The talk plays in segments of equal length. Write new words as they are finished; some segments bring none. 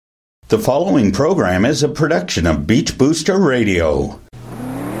The following program is a production of Beach Booster Radio.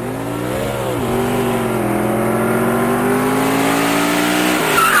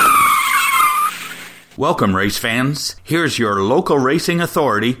 Welcome, race fans. Here's your local racing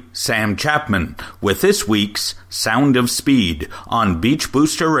authority, Sam Chapman, with this week's Sound of Speed on Beach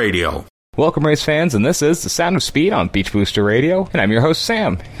Booster Radio. Welcome, race fans, and this is the Sound of Speed on Beach Booster Radio, and I'm your host,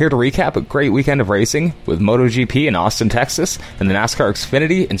 Sam, here to recap a great weekend of racing with MotoGP in Austin, Texas, and the NASCAR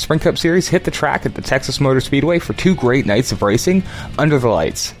Xfinity and Sprint Cup Series hit the track at the Texas Motor Speedway for two great nights of racing under the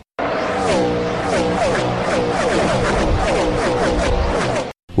lights.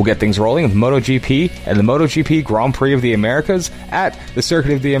 We'll get things rolling with MotoGP and the MotoGP Grand Prix of the Americas at the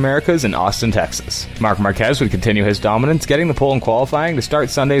Circuit of the Americas in Austin, Texas. Marc Marquez would continue his dominance, getting the pole in qualifying to start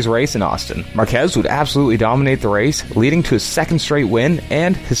Sunday's race in Austin. Marquez would absolutely dominate the race, leading to his second straight win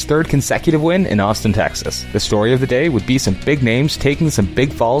and his third consecutive win in Austin, Texas. The story of the day would be some big names taking some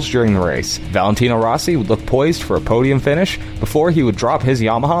big falls during the race. Valentino Rossi would look poised for a podium finish before he would drop his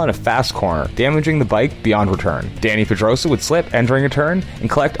Yamaha in a fast corner, damaging the bike beyond return. Dani Pedrosa would slip entering a turn and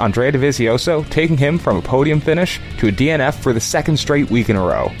collect Andrea Dovizioso, taking him from a podium finish to a DNF for the second straight week in a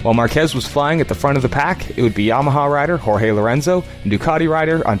row. While Marquez was flying at the front of the pack, it would be Yamaha rider Jorge Lorenzo and Ducati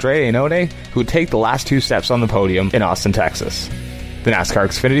rider Andrea Iannone who would take the last two steps on the podium in Austin, Texas. The NASCAR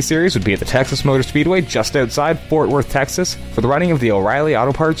Xfinity Series would be at the Texas Motor Speedway just outside Fort Worth, Texas, for the running of the O'Reilly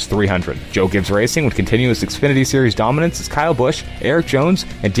Auto Parts 300. Joe Gibbs Racing would continue his Xfinity Series dominance as Kyle Busch, Eric Jones,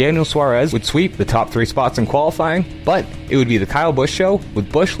 and Daniel Suarez would sweep the top three spots in qualifying, but it would be the Kyle Busch show,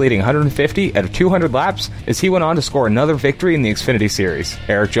 with Busch leading 150 out of 200 laps as he went on to score another victory in the Xfinity Series.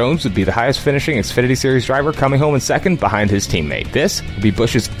 Eric Jones would be the highest finishing Xfinity Series driver, coming home in second behind his teammate. This would be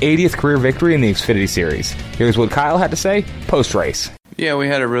Busch's 80th career victory in the Xfinity Series. Here's what Kyle had to say post-race. Yeah, we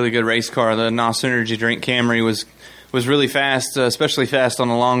had a really good race car. The NOS Energy Drink Camry was really fast, especially fast on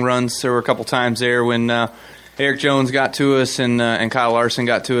the long runs. There were a couple times there when Eric Jones got to us and Kyle Larson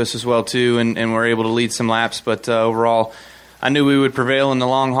got to us as well too, and were able to lead some laps. But overall, I knew we would prevail in the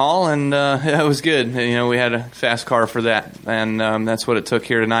long haul, and it was good. You know, we had a fast car for that, and that's what it took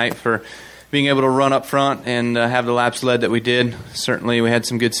here tonight for being able to run up front and have the laps led that we did. Certainly, we had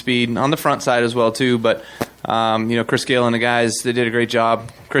some good speed on the front side as well too, but. Chris Gale and the guys, they did a great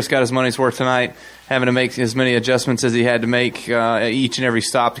job. Chris got his money's worth tonight, having to make as many adjustments as he had to make each and every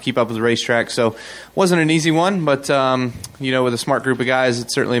stop to keep up with the racetrack. So, wasn't an easy one, but, with a smart group of guys,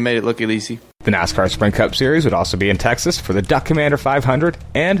 it certainly made it look easy. The NASCAR Sprint Cup Series would also be in Texas for the Duck Commander 500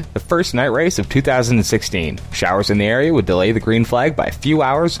 and the first night race of 2016. Showers in the area would delay the green flag by a few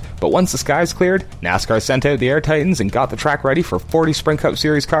hours, but once the skies cleared, NASCAR sent out the Air Titans and got the track ready for 40 Sprint Cup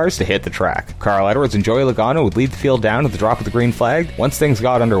Series cars to hit the track. Carl Edwards and Joey Logano would lead the field down at the drop of the green flag once things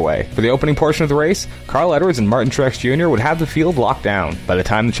got underway. For the opening portion of the race, Carl Edwards and Martin Truex Jr. would have the field locked down. By the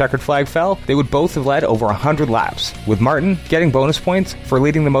time the checkered flag fell, they would both have led over 100 laps, with Martin getting bonus points for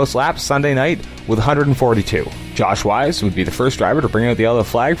leading the most laps Sunday night with 142. Josh Wise would be the first driver to bring out the yellow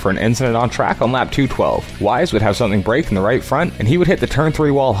flag for an incident on track on lap 212. Wise would have something break in the right front, and he would hit the turn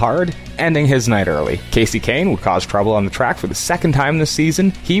 3 wall hard, ending his night early. Casey Kane would cause trouble on the track for the second time this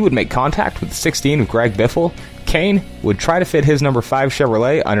season. He would make contact with the 16 of Greg Biffle. Kane would try to fit his number 5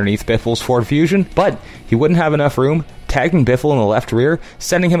 Chevrolet underneath Biffle's Ford Fusion, but he wouldn't have enough room, tagging Biffle in the left rear,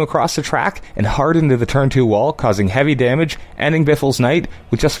 sending him across the track and hard into the turn 2 wall, causing heavy damage, ending Biffle's night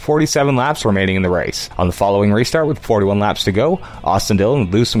with just 47 laps remaining in the race. On the following restart with 41 laps to go, Austin Dillon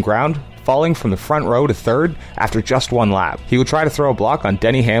would lose some ground, falling from the front row to third after just one lap. He would try to throw a block on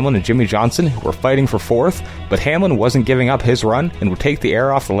Denny Hamlin and Jimmy Johnson, who were fighting for fourth, but Hamlin wasn't giving up his run and would take the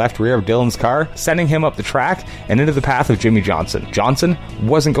air off the left rear of Dillon's car, sending him up the track and into the path of Jimmy Johnson. Johnson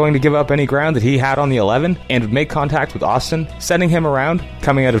wasn't going to give up any ground that he had on the 11 and would make contact with Austin, sending him around,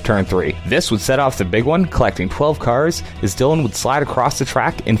 coming out of turn 3. This would set off the big one, collecting 12 cars, as Dillon would slide across the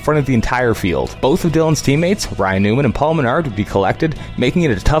track in front of the entire field. Both of Dillon's teammates, Ryan Newman and Paul Menard, would be collected, making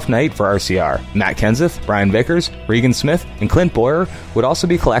it a tough night for RCR. Matt Kenseth, Brian Vickers, Regan Smith, and Clint Boyer would also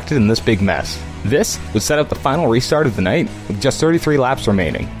be collected in this big mess. This would set up the final restart of the night with just 33 laps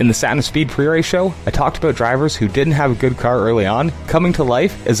remaining. In the Sound of Speed pre-race show, I talked about drivers who didn't have a good car early on coming to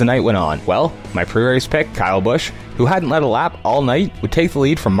life as the night went on. Well, my pre-race pick, Kyle Busch, who hadn't led a lap all night, would take the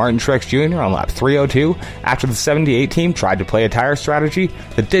lead from Martin Truex Jr. on lap 302 after the 78 team tried to play a tire strategy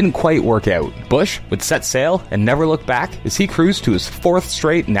that didn't quite work out. Busch would set sail and never look back as he cruised to his 4th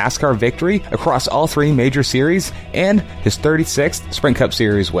straight NASCAR victory across all 3 major series and his 36th Sprint Cup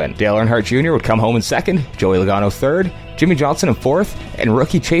Series win. Dale Earnhardt Jr. would come home in second, Joey Logano third, Jimmy Johnson in fourth, and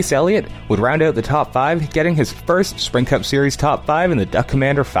rookie Chase Elliott would round out the top 5, getting his first Sprint Cup Series top 5 in the Duck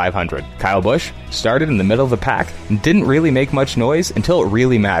Commander 500. Kyle Busch started in the middle of the pack and didn't really make much noise until it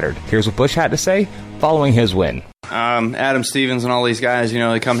really mattered. Here's what Busch had to say following his win. Adam Stevens and all these guys,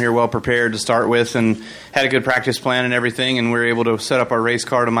 they come here well prepared to start with and had a good practice plan and everything, and we were able to set up our race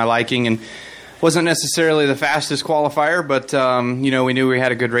car to my liking. And wasn't necessarily the fastest qualifier, but we knew we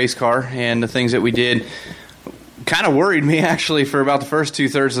had a good race car, and the things that we did kind of worried me actually for about the first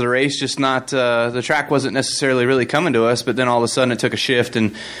 2/3 of the race. Just not the track wasn't necessarily really coming to us, but then all of a sudden it took a shift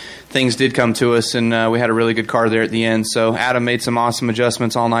and things did come to us, and we had a really good car there at the end. So Adam made some awesome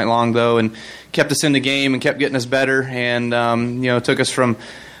adjustments all night long, though, and kept us in the game and kept getting us better, and took us from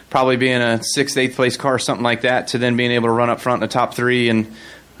probably being a 6th, 8th place car, something like that, to then being able to run up front in the top 3, and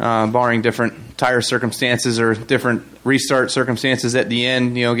barring different tire circumstances or different restart circumstances at the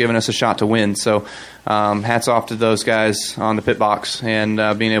end, giving us a shot to win. So hats off to those guys on the pit box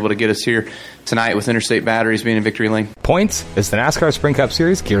and being able to get us here tonight with Interstate Batteries being in victory lane. Points as the NASCAR Sprint Cup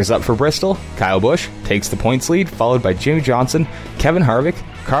Series gears up for Bristol. Kyle Busch takes the points lead, followed by Jimmy Johnson, Kevin Harvick,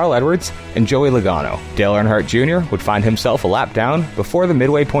 Carl Edwards, and Joey Logano. Dale Earnhardt Jr. would find himself a lap down before the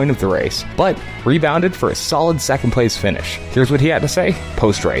midway point of the race, but rebounded for a solid second-place finish. Here's what he had to say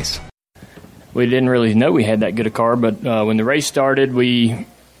post-race. We didn't really know we had that good a car, but when the race started, we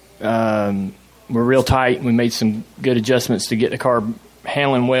were real tight. We made some good adjustments to get the car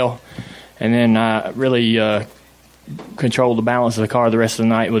handling well, and then really controlled the balance of the car the rest of the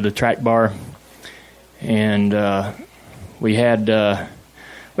night with the track bar. And we had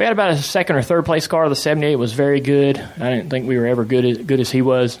about a 2nd or 3rd place car. The 78 was very good. I didn't think we were ever good as he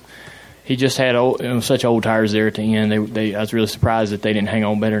was. He just had such old tires there at the end. I was really surprised that they didn't hang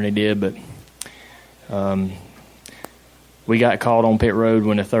on better than they did. But we got caught on pit road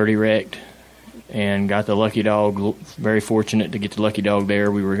when the 30 wrecked and got the lucky dog. Very fortunate to get the lucky dog there.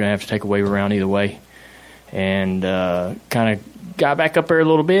 We were going to have to take a wave around either way. And kind of got back up there a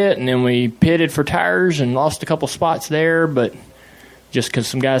little bit, and then we pitted for tires and lost a couple spots there, but just because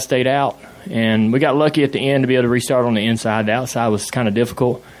some guys stayed out. And we got lucky at the end to be able to restart on the inside. The outside was kind of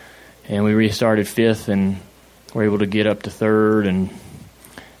difficult, and we restarted 5th and were able to get up to 3rd and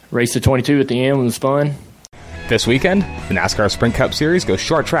race the 22 at the end. It was fun. This weekend, the NASCAR Sprint Cup Series goes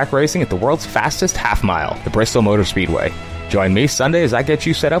short track racing at the world's fastest half mile, the Bristol Motor Speedway. Join me Sunday as I get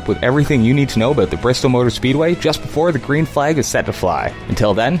you set up with everything you need to know about the Bristol Motor Speedway just before the green flag is set to fly.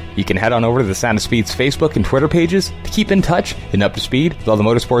 Until then, you can head on over to the Sound of Speed's Facebook and Twitter pages to keep in touch and up to speed with all the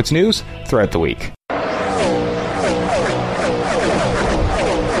motorsports news throughout the week.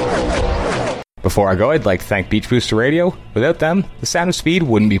 Before I go, I'd like to thank Beach Booster Radio. Without them, the Sound of Speed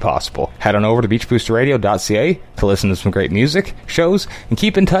wouldn't be possible. Head on over to beachboosterradio.ca to listen to some great music, shows, and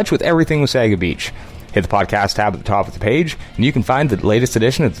keep in touch with everything Wasaga Beach. Hit the podcast tab at the top of the page, and you can find the latest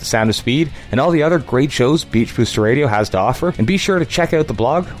edition of The Sound of Speed and all the other great shows Beach Booster Radio has to offer. And be sure to check out the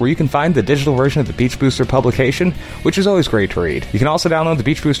blog, where you can find the digital version of the Beach Booster publication, which is always great to read. You can also download the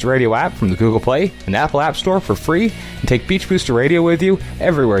Beach Booster Radio app from the Google Play and Apple App Store for free, and take Beach Booster Radio with you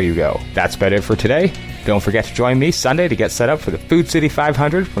everywhere you go. That's about it for today. Don't forget to join me Sunday to get set up for the Food City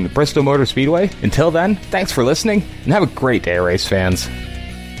 500 from the Bristol Motor Speedway. Until then, thanks for listening, and have a great day, race fans.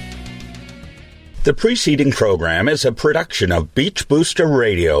 The preceding program is a production of Beach Booster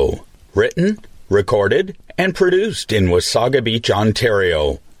Radio. Written, recorded, and produced in Wasaga Beach,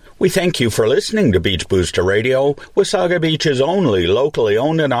 Ontario. We thank you for listening to Beach Booster Radio, Wasaga Beach's only locally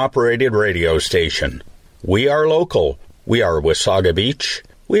owned and operated radio station. We are local. We are Wasaga Beach.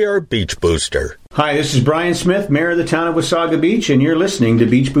 We are Beach Booster. Hi, this is Brian Smith, Mayor of the town of Wasaga Beach, and you're listening to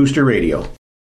Beach Booster Radio.